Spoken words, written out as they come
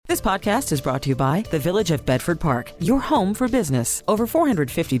This podcast is brought to you by the Village of Bedford Park, your home for business. Over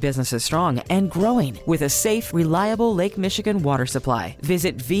 450 businesses strong and growing with a safe, reliable Lake Michigan water supply.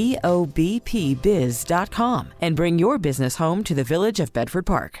 Visit VOBPBiz.com and bring your business home to the Village of Bedford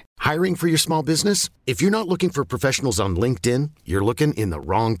Park. Hiring for your small business? If you're not looking for professionals on LinkedIn, you're looking in the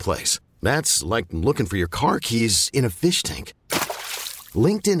wrong place. That's like looking for your car keys in a fish tank.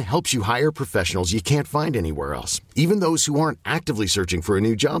 LinkedIn helps you hire professionals you can't find anywhere else, even those who aren't actively searching for a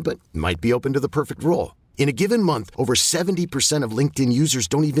new job but might be open to the perfect role. In a given month, over 70% of LinkedIn users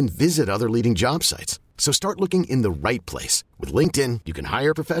don't even visit other leading job sites. So start looking in the right place. With LinkedIn, you can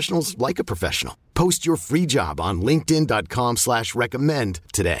hire professionals like a professional. Post your free job on linkedin.com/recommend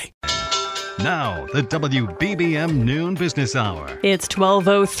today. Now, the WBBM Noon Business Hour. It's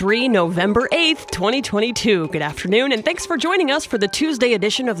 12:03, November 8th, 2022. Good afternoon, and thanks for joining us for the Tuesday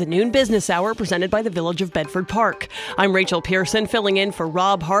edition of the Noon Business Hour presented by the Village of Bedford Park. I'm Rachel Pearson, filling in for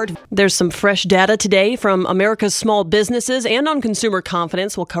Rob Hart. There's some fresh data today from America's small businesses and on consumer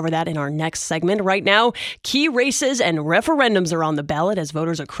confidence. We'll cover that in our next segment. Right now, key races and referendums are on the ballot as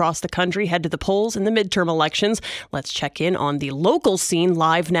voters across the country head to the polls in the midterm elections. Let's check in on the local scene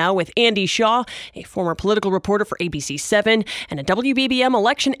live now with Andy Shaw, a former political reporter for ABC7 and a WBBM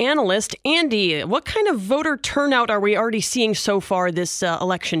election analyst. Andy, what kind of voter turnout are we already seeing so far this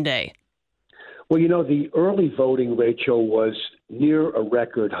election day? Well, you know, the early voting, Rachel, was near a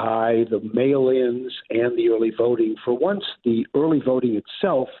record high. The mail-ins and the early voting. For once, the early voting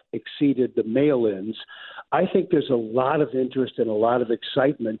itself exceeded the mail-ins. I think there's a lot of interest and a lot of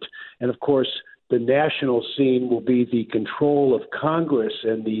excitement. And, of course, the national scene will be the control of Congress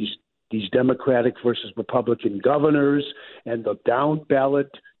and these Democratic versus Republican governors and the down-ballot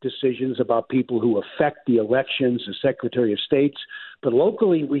decisions about people who affect the elections, the Secretary of States. But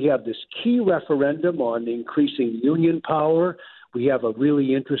locally, we have this key referendum on increasing union power. We have a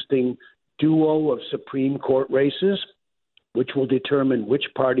really interesting duo of Supreme Court races, which will determine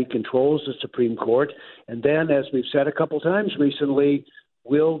which party controls the Supreme Court. And then, as we've said a couple times recently,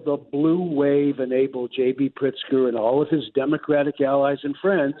 will the blue wave enable J.B. Pritzker and all of his Democratic allies and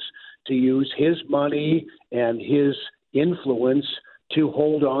friends to use his money and his influence to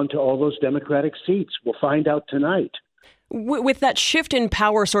hold on to all those Democratic seats? We'll find out tonight. With that shift in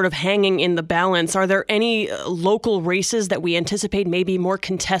power sort of hanging in the balance, are there any local races that we anticipate may be more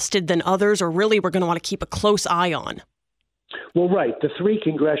contested than others, or really we're going to want to keep a close eye on? Well, right. The three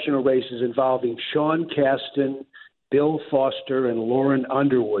congressional races involving Sean Casten, Bill Foster, and Lauren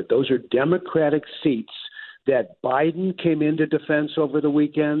Underwood. Those are Democratic seats that Biden came in to defend over the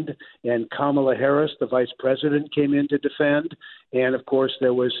weekend, and Kamala Harris, the vice president, came in to defend. And, of course,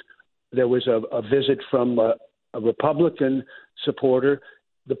 there was a visit from a Republican supporter.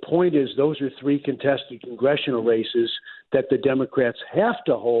 The point is those are three contested congressional races that the Democrats have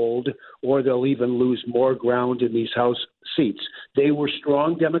to hold, or they'll even lose more ground in these House seats. They were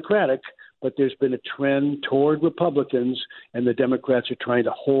strong Democratic, but there's been a trend toward Republicans, and the Democrats are trying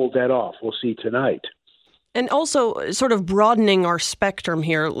to hold that off. We'll see tonight. And also sort of broadening our spectrum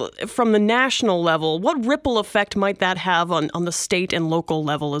here, from the national level, what ripple effect might that have on the state and local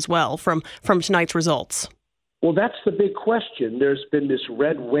level as well from tonight's results? Well, that's the big question. There's been this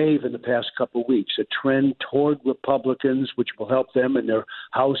red wave in the past couple of weeks, a trend toward Republicans, which will help them in their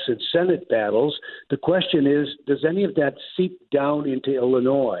House and Senate battles. The question is, does any of that seep down into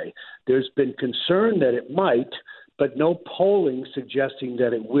Illinois? There's been concern that it might, but no polling suggesting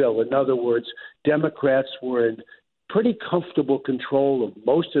that it will. In other words, Democrats were in pretty comfortable control of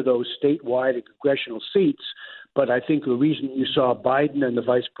most of those statewide and congressional seats. But I think the reason you saw Biden and the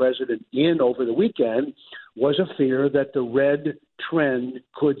vice president in over the weekend was a fear that the red trend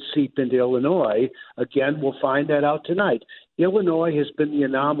could seep into Illinois. Again, we'll find that out tonight. Illinois has been the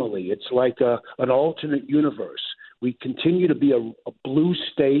anomaly. It's like an alternate universe. We continue to be a blue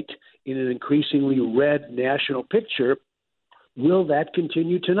state in an increasingly red national picture. Will that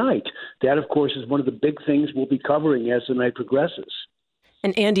continue tonight? That, of course, is one of the big things we'll be covering as the night progresses.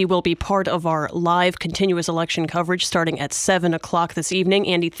 And Andy will be part of our live continuous election coverage starting at 7 o'clock this evening.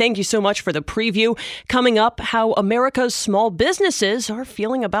 Andy, thank you so much for the preview. Coming up, how America's small businesses are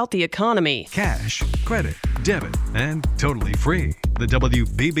feeling about the economy. Cash, credit, debit, and totally free. The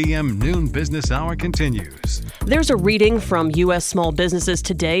WBBM Noon Business Hour continues. There's a reading from U.S. small businesses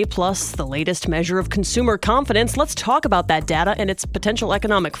today, plus the latest measure of consumer confidence. Let's talk about that data and its potential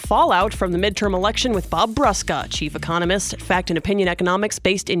economic fallout from the midterm election with Bob Brusca, chief economist at Fact and Opinion Economics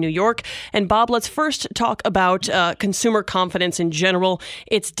based in New York. And Bob, let's first talk about consumer confidence in general.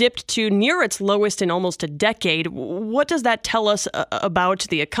 It's dipped to near its lowest in almost a decade. What does that tell us about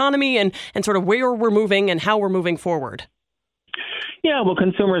the economy and sort of where we're moving and how we're moving forward? Yeah, well,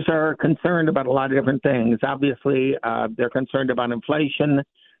 consumers are concerned about a lot of different things. Obviously, they're concerned about inflation.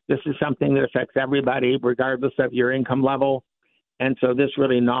 This is something that affects everybody, regardless of your income level. And so this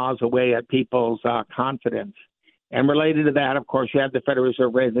really gnaws away at people's confidence. And related to that, of course, you have the Federal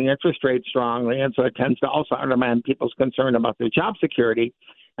Reserve raising interest rates strongly. And so it tends to also undermine people's concern about their job security.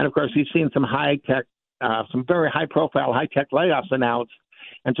 And of course, we've seen some high-tech, some very high-profile high-tech layoffs announced.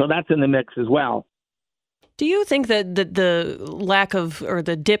 And so that's in the mix as well. Do you think that the lack of or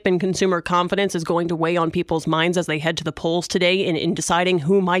the dip in consumer confidence is going to weigh on people's minds as they head to the polls today in deciding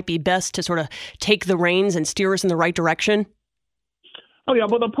who might be best to sort of take the reins and steer us in the right direction? Oh, yeah.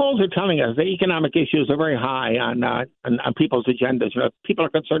 Well, the polls are telling us the economic issues are very high on people's agendas. You know, people are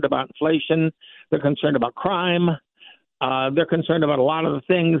concerned about inflation. They're concerned about crime. They're concerned about a lot of the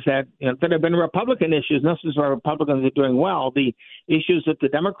things that have been Republican issues. Not just why Republicans are doing well. The issues that the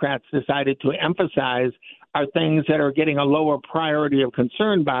Democrats decided to emphasize are things that are getting a lower priority of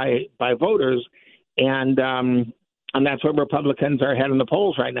concern by voters, and that's where Republicans are ahead in the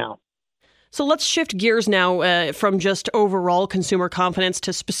polls right now. So let's shift gears now from just overall consumer confidence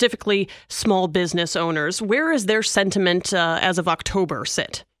to specifically small business owners. Where is their sentiment as of October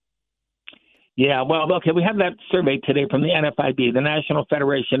sit? Yeah, well, okay, we have that survey today from the NFIB, the National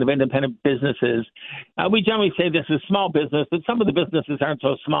Federation of Independent Businesses. We generally say this is small business, but some of the businesses aren't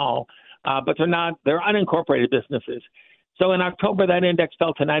so small, but they're unincorporated businesses. So in October, that index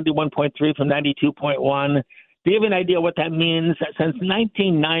fell to 91.3 from 92.1. To give you an idea what that means, since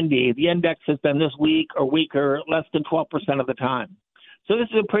 1990, the index has been this weak or weaker less than 12% of the time. So this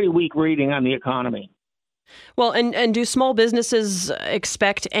is a pretty weak reading on the economy. Well, and do small businesses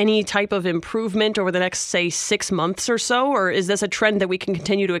expect any type of improvement over the next, say, 6 months or so? Or is this a trend that we can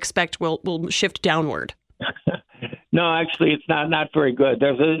continue to expect will shift downward? No, actually, it's not very good.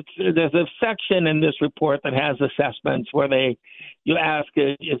 There's a section in this report that has assessments where you ask,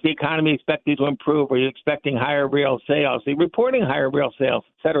 is the economy expected to improve? Are you expecting higher real sales? Are you reporting higher real sales,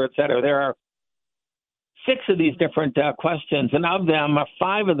 et cetera, et cetera? There are 6 of these different questions, and of them,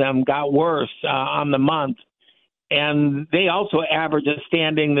 5 of them got worse on the month. And they also average a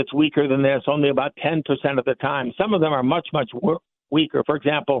standing that's weaker than this only about 10% of the time. Some of them are much, much weaker. For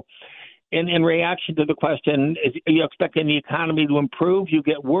example, in reaction to the question, are you expecting the economy to improve? You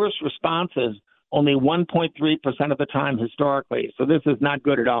get worse responses only 1.3% of the time historically. So this is not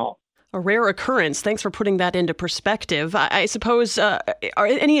good at all. A rare occurrence. Thanks for putting that into perspective. I suppose, are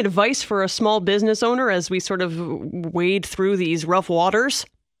any advice for a small business owner as we sort of wade through these rough waters?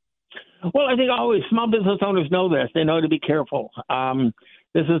 Well, I think always small business owners know this. They know to be careful.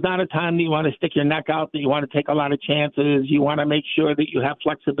 This is not a time that you want to stick your neck out, that you want to take a lot of chances. You want to make sure that you have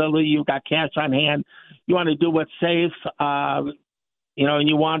flexibility. You've got cash on hand. You want to do what's safe, and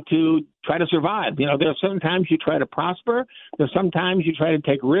you want to try to survive. There are certain times you try to prosper. There's sometimes you try to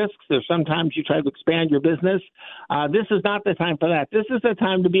take risks. There's sometimes you try to expand your business. This is not the time for that. This is the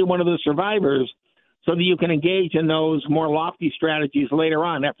time to be one of the survivors so that you can engage in those more lofty strategies later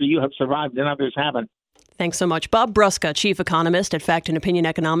on after you have survived and others haven't. Thanks so much. Bob Brusca, chief economist at Fact and Opinion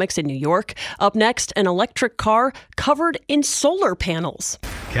Economics in New York. Up next, an electric car covered in solar panels.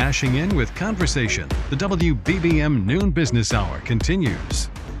 Cashing in with conversation. The WBBM Noon Business Hour continues.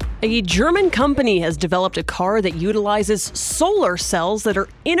 A German company has developed a car that utilizes solar cells that are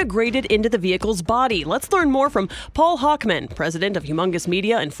integrated into the vehicle's body. Let's learn more from Paul Hochman, president of Humongous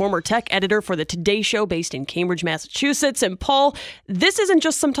Media and former tech editor for The Today Show based in Cambridge, Massachusetts. And Paul, this isn't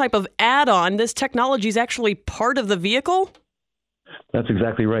just some type of add-on. This technology is actually part of the vehicle? That's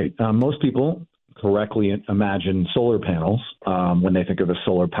exactly right. Most people correctly imagine solar panels when they think of a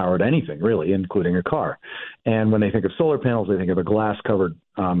solar-powered anything, really, including a car. And when they think of solar panels, they think of a glass-covered,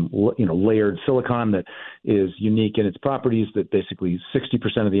 layered silicon that is unique in its properties, that basically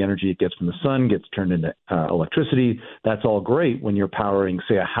 60% of the energy it gets from the sun gets turned into electricity. That's all great when you're powering,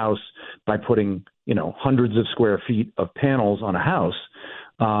 say, a house by putting, hundreds of square feet of panels on a house.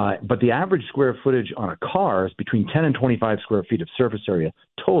 But the average square footage on a car is between 10 and 25 square feet of surface area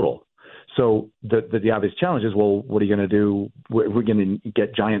total. So the obvious challenge is, well, what are you going to do? We're going to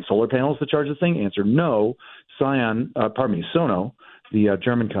get giant solar panels to charge this thing? Answer, no. Sono, the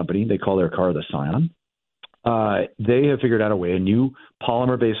German company, they call their car the Scion. They have figured out a new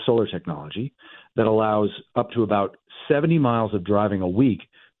polymer-based solar technology that allows up to about 70 miles of driving a week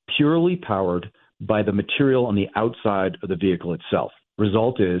purely powered by the material on the outside of the vehicle itself.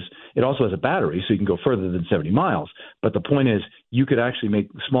 Result is it also has a battery, so you can go further than 70 miles. But the point is you could actually make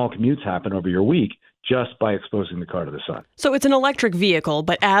small commutes happen over your week just by exposing the car to the sun. So it's an electric vehicle,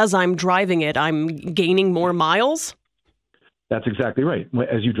 but as I'm driving it, I'm gaining more miles? That's exactly right.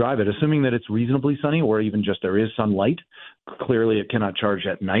 As you drive it, assuming that it's reasonably sunny or even just there is sunlight, clearly it cannot charge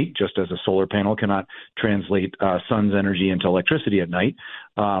at night, just as a solar panel cannot translate sun's energy into electricity at night.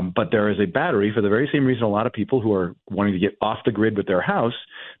 But there is a battery for the very same reason a lot of people who are wanting to get off the grid with their house,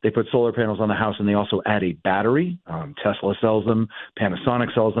 they put solar panels on the house and they also add a battery. Tesla sells them,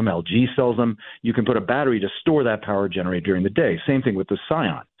 Panasonic sells them, LG sells them. You can put a battery to store that power generated during the day. Same thing with the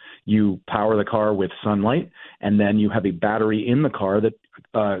Scion. You power the car with sunlight, and then you have a battery in the car that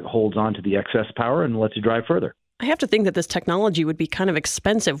holds on to the excess power and lets you drive further. I have to think that this technology would be kind of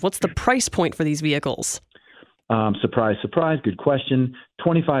expensive. What's the price point for these vehicles? Surprise, surprise. Good question.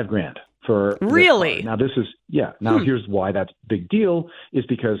 $25,000 for really? Now this is here's why that's a big deal is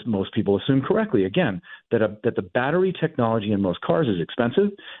because most people assume correctly again that the battery technology in most cars is expensive,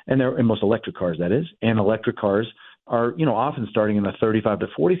 and in most electric cars that is, and electric cars are often starting in the $35,000 to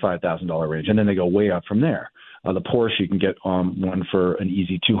 $45,000 range, and then they go way up from there. The Porsche, you can get one for an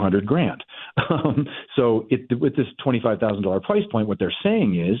easy $200,000. So with this $25,000 price point, what they're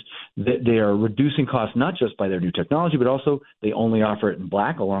saying is that they are reducing costs not just by their new technology, but also they only offer it in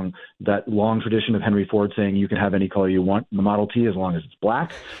black, along that long tradition of Henry Ford saying you can have any color you want in the Model T as long as it's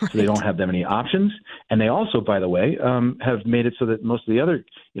black. Right. So they don't have that many options. And they also, by the way, have made it so that most of the other,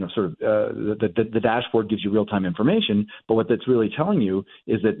 the dashboard gives you real-time information. But what that's really telling you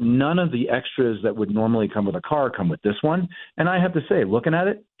is that none of the extras that would normally come with a car come with this one. And I have to say, looking at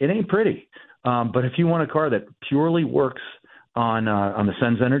it, it ain't pretty. But if you want a car that purely works on the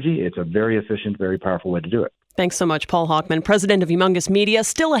sun's energy, it's a very efficient, very powerful way to do it. Thanks so much, Paul Hochman, president of Humongous Media.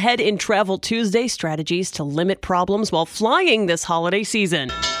 Still ahead in Travel Tuesday, strategies to limit problems while flying this holiday season.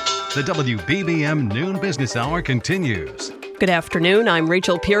 The WBBM Noon Business Hour continues. Good afternoon. I'm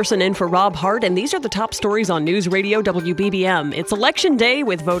Rachel Pearson in for Rob Hart, and these are the top stories on News Radio WBBM. It's Election Day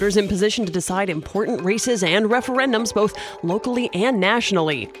with voters in position to decide important races and referendums both locally and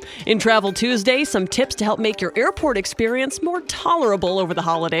nationally. In Travel Tuesday, some tips to help make your airport experience more tolerable over the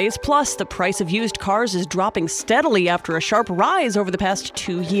holidays. Plus, the price of used cars is dropping steadily after a sharp rise over the past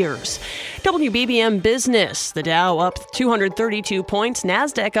 2 years. WBBM Business, the Dow up 232 points,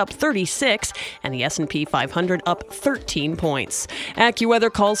 NASDAQ up 36, and the S&P 500 up 13 points.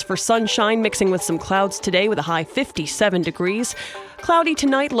 AccuWeather calls for sunshine mixing with some clouds today with a high 57 degrees. Cloudy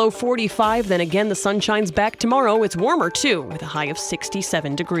tonight, low 45. Then again, the sunshine's back tomorrow. It's warmer, too, with a high of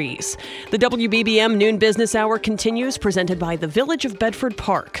 67 degrees. The WBBM Noon Business Hour continues, presented by the Village of Bedford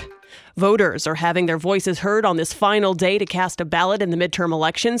Park. Voters are having their voices heard on this final day to cast a ballot in the midterm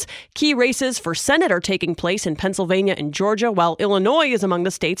elections. Key races for Senate are taking place in Pennsylvania and Georgia, while Illinois is among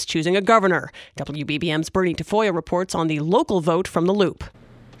the states choosing a governor. WBBM's Bernie Tafoya reports on the local vote from The Loop.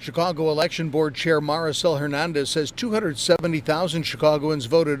 Chicago Election Board Chair Maricel Hernandez says 270,000 Chicagoans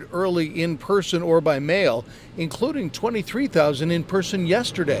voted early in person or by mail, including 23,000 in person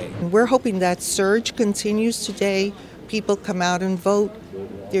yesterday. We're hoping that surge continues today. People come out and vote.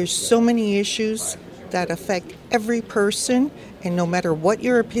 There's so many issues that affect every person, and no matter what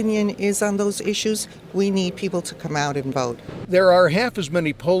your opinion is on those issues, we need people to come out and vote. There are half as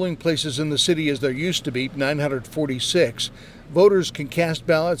many polling places in the city as there used to be, 946. Voters can cast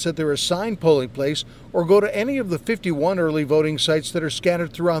ballots at their assigned polling place or go to any of the 51 early voting sites that are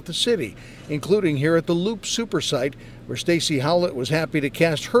scattered throughout the city, including here at the Loop Super Site, where Stacy Howlett was happy to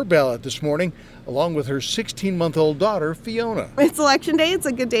cast her ballot this morning, along with her 16-month-old daughter, Fiona. It's Election Day. It's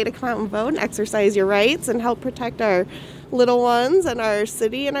a good day to come out and vote and exercise your rights and help protect our little ones and our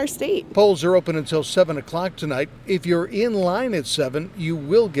city and our state. Polls are open until 7 o'clock tonight. If you're in line at 7, you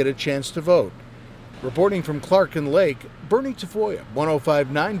will get a chance to vote. Reporting from Clark and Lake, Bernie Tafoya,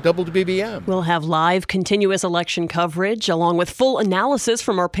 105.9 WBBM. We'll have live, continuous election coverage, along with full analysis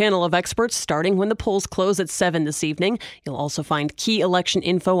from our panel of experts, starting when the polls close at 7 this evening. You'll also find key election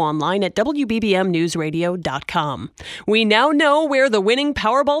info online at WBBMNewsRadio.com. We now know where the winning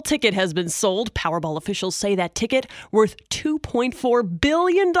Powerball ticket has been sold. Powerball officials say that ticket, worth $2.4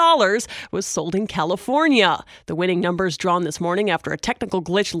 billion, was sold in California. The winning numbers drawn this morning after a technical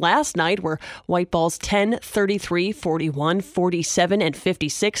glitch last night were white balls 10, 33, 41, 47, and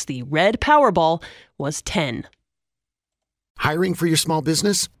 56. The red Powerball was 10. Hiring for your small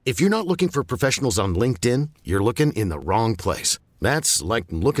business? If you're not looking for professionals on LinkedIn, you're looking in the wrong place. That's like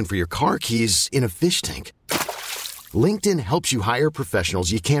looking for your car keys in a fish tank. LinkedIn helps you hire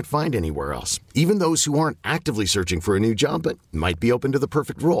professionals you can't find anywhere else, even those who aren't actively searching for a new job but might be open to the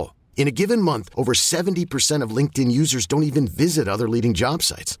perfect role. In a given month, over 70% of LinkedIn users don't even visit other leading job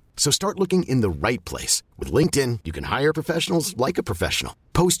sites. So start looking in the right place. With LinkedIn, you can hire professionals like a professional.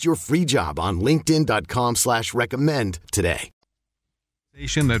 Post your free job on linkedin.com/recommend today.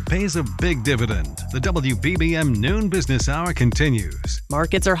 Station that pays a big dividend. The WBBM Noon Business Hour continues.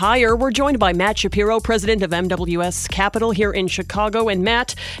 Markets are higher. We're joined by Matt Shapiro, president of MWS Capital here in Chicago. And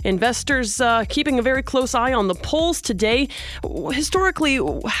Matt, investors keeping a very close eye on the polls today. Historically,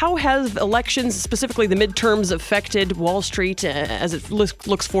 how have elections, specifically the midterms, affected Wall Street as it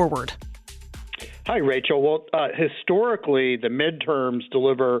looks forward? Hi, Rachel. Well, historically, the midterms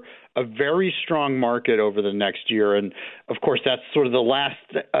deliver a very strong market over the next year. And, of course, that's sort of the last,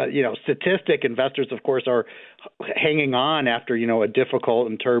 statistic. Investors, of course, are hanging on after, a difficult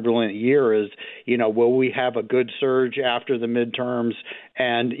and turbulent year is, will we have a good surge after the midterms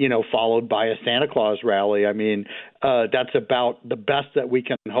and, followed by a Santa Claus rally? I mean, that's about the best that we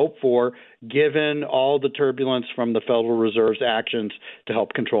can hope for, given all the turbulence from the Federal Reserve's actions to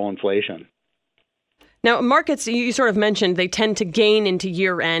help control inflation. Now, markets, you sort of mentioned, they tend to gain into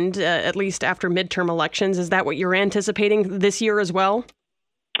year end, at least after midterm elections. Is that what you're anticipating this year as well?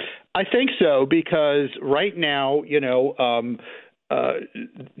 I think so, because right now,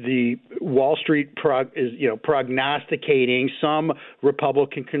 the Wall Street is prognosticating some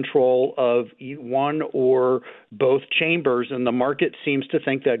Republican control of one or both chambers, and the market seems to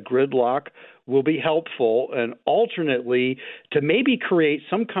think that gridlock will be helpful, and alternately to maybe create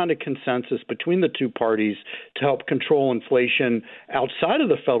some kind of consensus between the two parties to help control inflation outside of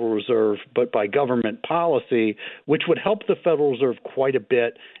the Federal Reserve, but by government policy, which would help the Federal Reserve quite a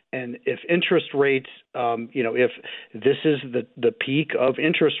bit. And if interest rates, if this is the peak of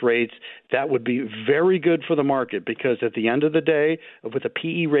interest rates, that would be very good for the market, because at the end of the day, with a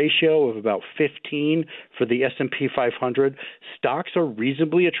PE ratio of about 15 for the S&P 500, stocks are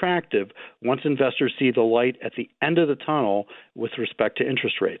reasonably attractive once investors see the light at the end of the tunnel with respect to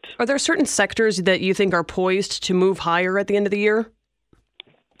interest rates. Are there certain sectors that you think are poised to move higher at the end of the year?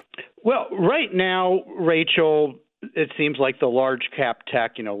 Well, right now, Rachel, it seems like the large cap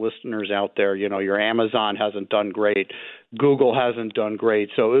tech, listeners out there, your Amazon hasn't done great. Google hasn't done great.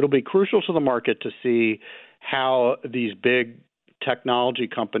 So it'll be crucial to the market to see how these big technology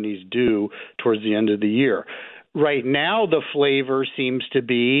companies do towards the end of the year. Right now, the flavor seems to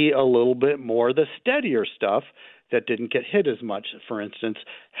be a little bit more the steadier stuff that didn't get hit as much, for instance,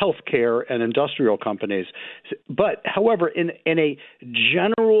 healthcare and industrial companies. But, however, in a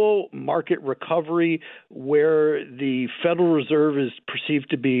general market recovery where the Federal Reserve is perceived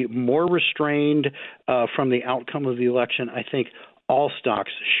to be more restrained from the outcome of the election, I think all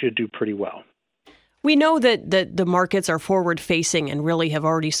stocks should do pretty well. We know that the markets are forward-facing and really have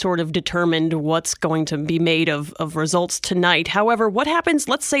already sort of determined what's going to be made of results tonight. However, what happens,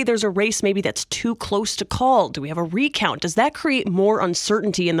 let's say there's a race maybe that's too close to call. Do we have a recount? Does that create more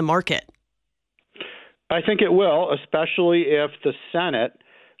uncertainty in the market? I think it will, especially if the Senate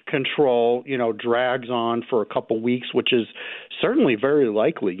control, drags on for a couple weeks, which is certainly very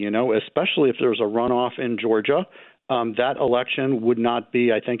likely, especially if there's a runoff in Georgia. That election would not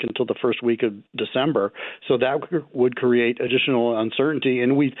be, I think, until the first week of December. So that would create additional uncertainty.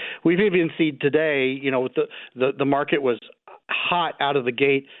 And we've even seen today, the market was hot out of the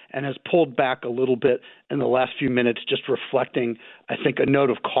gate and has pulled back a little bit in the last few minutes, just reflecting, I think, a note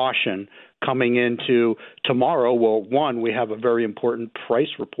of caution coming into tomorrow. Well, one, we have a very important price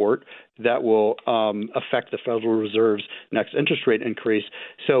report that will affect the Federal Reserve's next interest rate increase.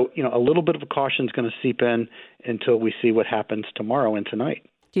 So, a little bit of a caution is going to seep in until we see what happens tomorrow and tonight.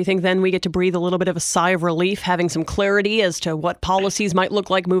 Do you think then we get to breathe a little bit of a sigh of relief, having some clarity as to what policies might look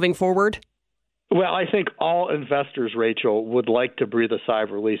like moving forward? Well, I think all investors, Rachel, would like to breathe a sigh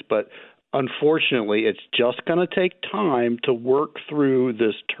of relief, but unfortunately, it's just going to take time to work through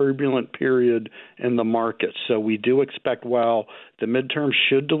this turbulent period in the market. So we do expect, while the midterm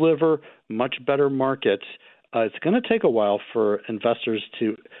should deliver much better markets, it's going to take a while for investors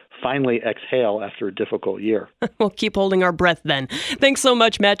to finally exhale after a difficult year. We'll keep holding our breath then. Thanks so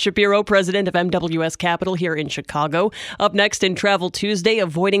much, Matt Shapiro, president of MWS Capital here in Chicago. Up next in Travel Tuesday,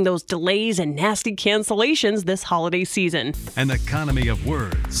 avoiding those delays and nasty cancellations this holiday season. An economy of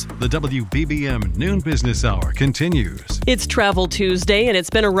words. The WBBM Noon Business Hour continues. It's Travel Tuesday, and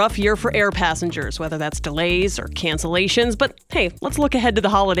it's been a rough year for air passengers, whether that's delays or cancellations. But hey, let's look ahead to the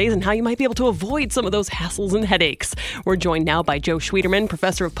holidays and how you might be able to avoid some of those hassles and headaches. We're joined now by Joe Schwieterman,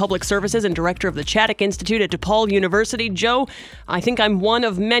 professor of public services and director of the Chaddick Institute at DePaul University. Joe, I think I'm one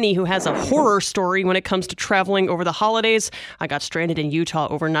of many who has a horror story when it comes to traveling over the holidays. I got stranded in Utah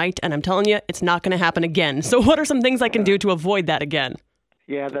overnight, and I'm telling you, it's not going to happen again. So what are some things I can do to avoid that again?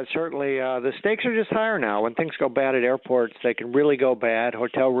 Yeah, that's certainly, the stakes are just higher now. When things go bad at airports, they can really go bad.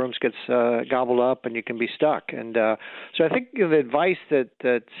 Hotel rooms gets gobbled up, and you can be stuck. And so I think the advice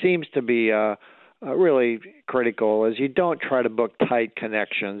that seems to be really critical is you don't try to book tight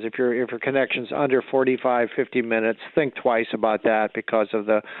connections. If your connection's under 45, 50 minutes, think twice about that because of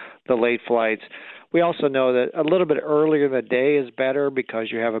the late flights. We also know that a little bit earlier in the day is better because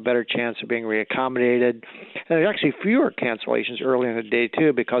you have a better chance of being reaccommodated. And there's actually fewer cancellations earlier in the day,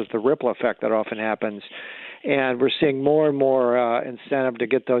 too, because of the ripple effect that often happens. And we're seeing more and more incentive to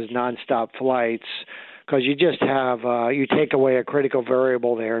get those nonstop flights because you just have you take away a critical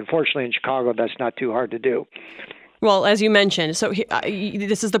variable there. Unfortunately, in Chicago, that's not too hard to do. Well, as you mentioned, so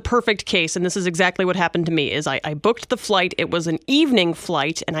this is the perfect case, and this is exactly what happened to me, is I booked the flight. It was an evening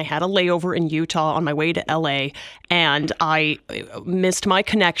flight, and I had a layover in Utah on my way to L.A., and I missed my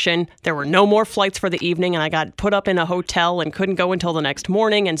connection. There were no more flights for the evening, and I got put up in a hotel and couldn't go until the next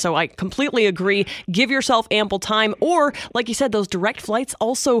morning, and so I completely agree. Give yourself ample time, or, like you said, those direct flights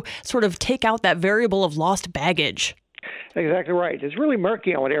also sort of take out that variable of lost baggage. Exactly right. It's really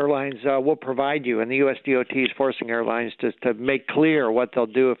murky on what airlines will provide you, and the U.S. DOT is forcing airlines to make clear what they'll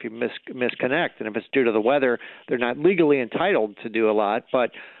do if you misconnect. And if it's due to the weather, they're not legally entitled to do a lot,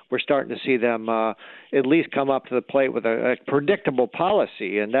 but we're starting to see them at least come up to the plate with a predictable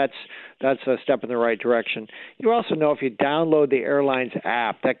policy, and that's a step in the right direction. You also know if you download the airline's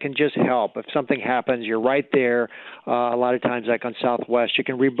app, that can just help. If something happens, you're right there. A lot of times, like on Southwest, you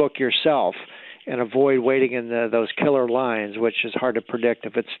can rebook yourself and avoid waiting in those killer lines, which is hard to predict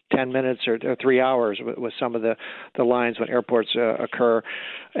if it's 10 minutes or 3 hours with some of the lines when airports occur.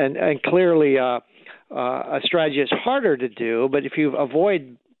 And clearly, a strategy is harder to do, but if you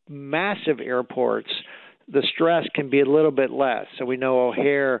avoid massive airports, the stress can be a little bit less. So we know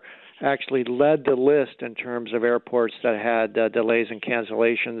O'Hare actually led the list in terms of airports that had delays and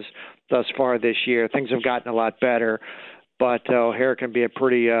cancellations thus far this year. Things have gotten a lot better. But O'Hare can be a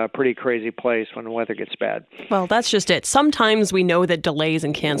pretty crazy place when the weather gets bad. Well, that's just it. Sometimes we know that delays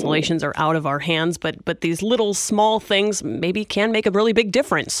and cancellations are out of our hands, but these little small things maybe can make a really big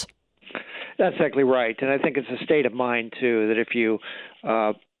difference. That's exactly right. And I think it's a state of mind, too, that if you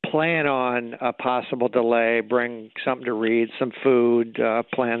plan on a possible delay, bring something to read, some food,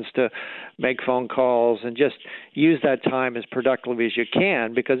 plans to make phone calls, and just use that time as productively as you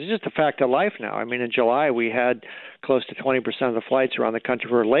can, because it's just a fact of life now. I mean, in July, we had close to 20% of the flights around the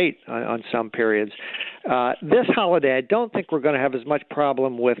country were late on some periods. This holiday, I don't think we're going to have as much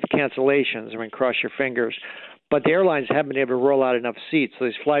problem with cancellations. I mean, cross your fingers. But the airlines haven't been able to roll out enough seats, so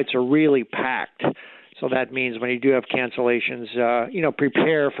these flights are really packed. So that means when you do have cancellations,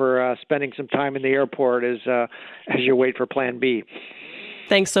 prepare for spending some time in the airport as you wait for Plan B.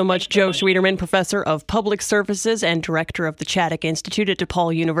 Thanks so much, Joe Schwieterman, Professor of Public Services and Director of the Chaddock Institute at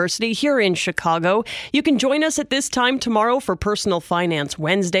DePaul University here in Chicago. You can join us at this time tomorrow for Personal Finance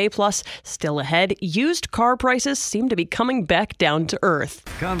Wednesday. Plus, still ahead, used car prices seem to be coming back down to earth.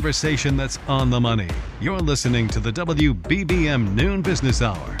 Conversation that's on the money. You're listening to the WBBM Noon Business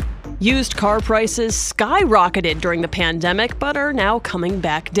Hour. Used car prices skyrocketed during the pandemic, but are now coming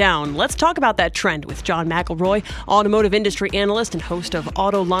back down. Let's talk about that trend with John McElroy, automotive industry analyst and host of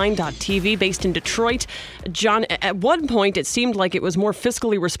Autoline.tv based in Detroit. John, at one point, it seemed like it was more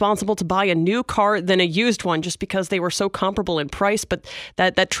fiscally responsible to buy a new car than a used one just because they were so comparable in price, but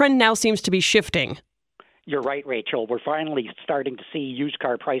that trend now seems to be shifting. You're right, Rachel. We're finally starting to see used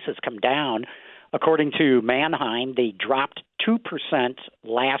car prices come down. According to Manheim, they dropped 2%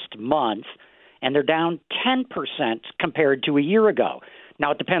 last month, and they're down 10% compared to a year ago.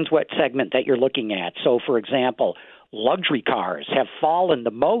 Now, it depends what segment that you're looking at. So, for example, luxury cars have fallen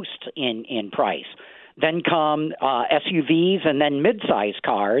the most in price. Then come SUVs and then mid-size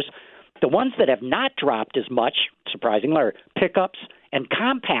cars. The ones that have not dropped as much, surprisingly, are pickups and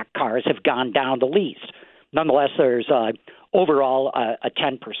compact cars have gone down the least. Nonetheless, there's overall a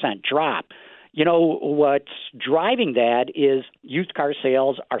 10% drop. You know, what's driving that is used car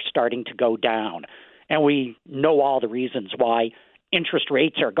sales are starting to go down. And we know all the reasons why. Interest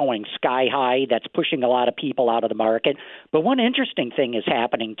rates are going sky high. That's pushing a lot of people out of the market. But one interesting thing is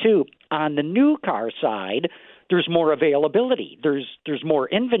happening, too. On the new car side, there's more availability. There's more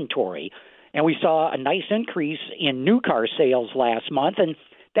inventory. And we saw a nice increase in new car sales last month. And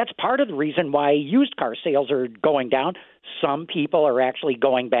that's part of the reason why used car sales are going down. Some people are actually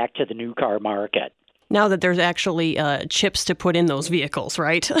going back to the new car market. Now that there's actually chips to put in those vehicles,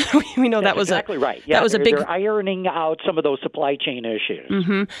 right? We know that was exactly right. Yeah, they're ironing out some of those supply chain issues.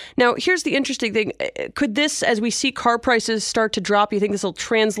 Mm-hmm. Now, here's the interesting thing. Could this, as we see car prices start to drop, you think this will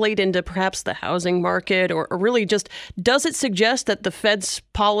translate into perhaps the housing market, or really just does it suggest that the Fed's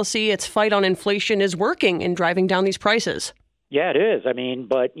policy, its fight on inflation, is working in driving down these prices? Yeah, it is. I mean,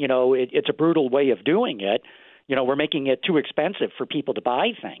 but, it's a brutal way of doing it. We're making it too expensive for people to buy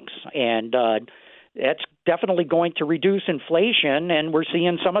things. And, that's definitely going to reduce inflation, and we're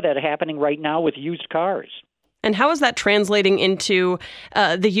seeing some of that happening right now with used cars. And how is that translating into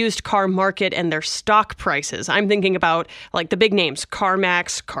the used car market and their stock prices? I'm thinking about like the big names,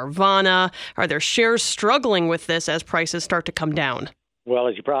 CarMax, Carvana. Are their shares struggling with this as prices start to come down? Well,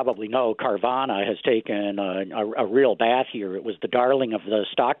 as you probably know, Carvana has taken a real bath here. It was the darling of the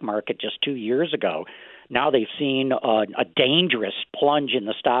stock market just 2 years ago. Now they've seen a dangerous plunge in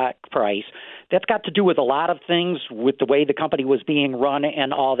the stock price. That's got to do with a lot of things, with the way the company was being run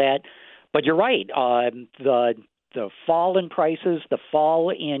and all that. But you're right. The fall in prices, the fall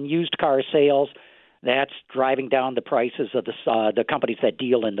in used car sales, that's driving down the prices of the companies that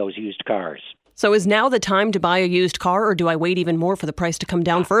deal in those used cars. So is now the time to buy a used car, or do I wait even more for the price to come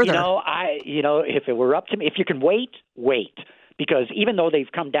down further? If it were up to me, if you can wait. Because even though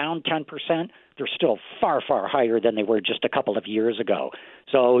they've come down 10%, they're still far, far higher than they were just a couple of years ago.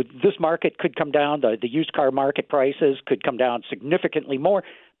 So this market could come down. The used car market prices could come down significantly more,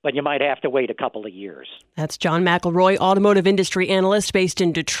 but you might have to wait a couple of years. That's John McElroy, automotive industry analyst based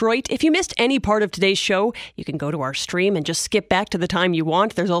in Detroit. If you missed any part of today's show, you can go to our stream and just skip back to the time you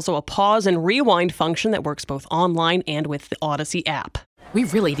want. There's also a pause and rewind function that works both online and with the Odyssey app. We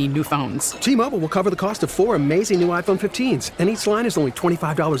really need new phones. T-Mobile will cover the cost of 4 amazing new iPhone 15s, and each line is only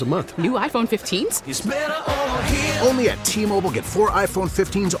 $25 a month. New iPhone 15s? It's better over here. Only at T-Mobile, get 4 iPhone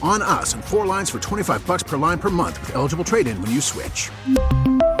 15s on us and 4 lines for $25 per line per month with eligible trade-in when you switch.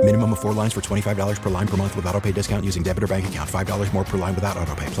 Minimum of 4 lines for $25 per line per month with autopay discount using debit or bank account. $5 more per line without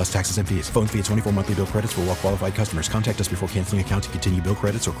autopay, plus taxes and fees. Phone fee at 24 monthly bill credits for well-qualified customers. Contact us before canceling account to continue bill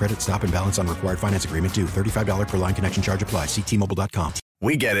credits or credit stop and balance on required finance agreement due. $35 per line connection charge applies. See T-Mobile.com.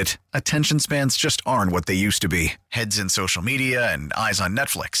 We get it. Attention spans just aren't what they used to be. Heads in social media and eyes on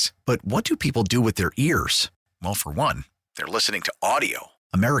Netflix. But what do people do with their ears? Well, for one, they're listening to audio.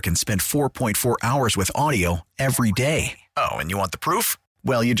 Americans spend 4.4 hours with audio every day. Oh, and you want the proof?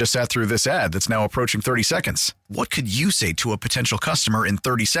 Well, you just sat through this ad that's now approaching 30 seconds. What could you say to a potential customer in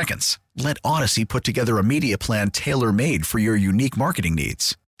 30 seconds? Let Odyssey put together a media plan tailor-made for your unique marketing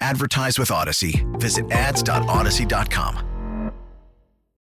needs. Advertise with Odyssey. Visit ads.odyssey.com.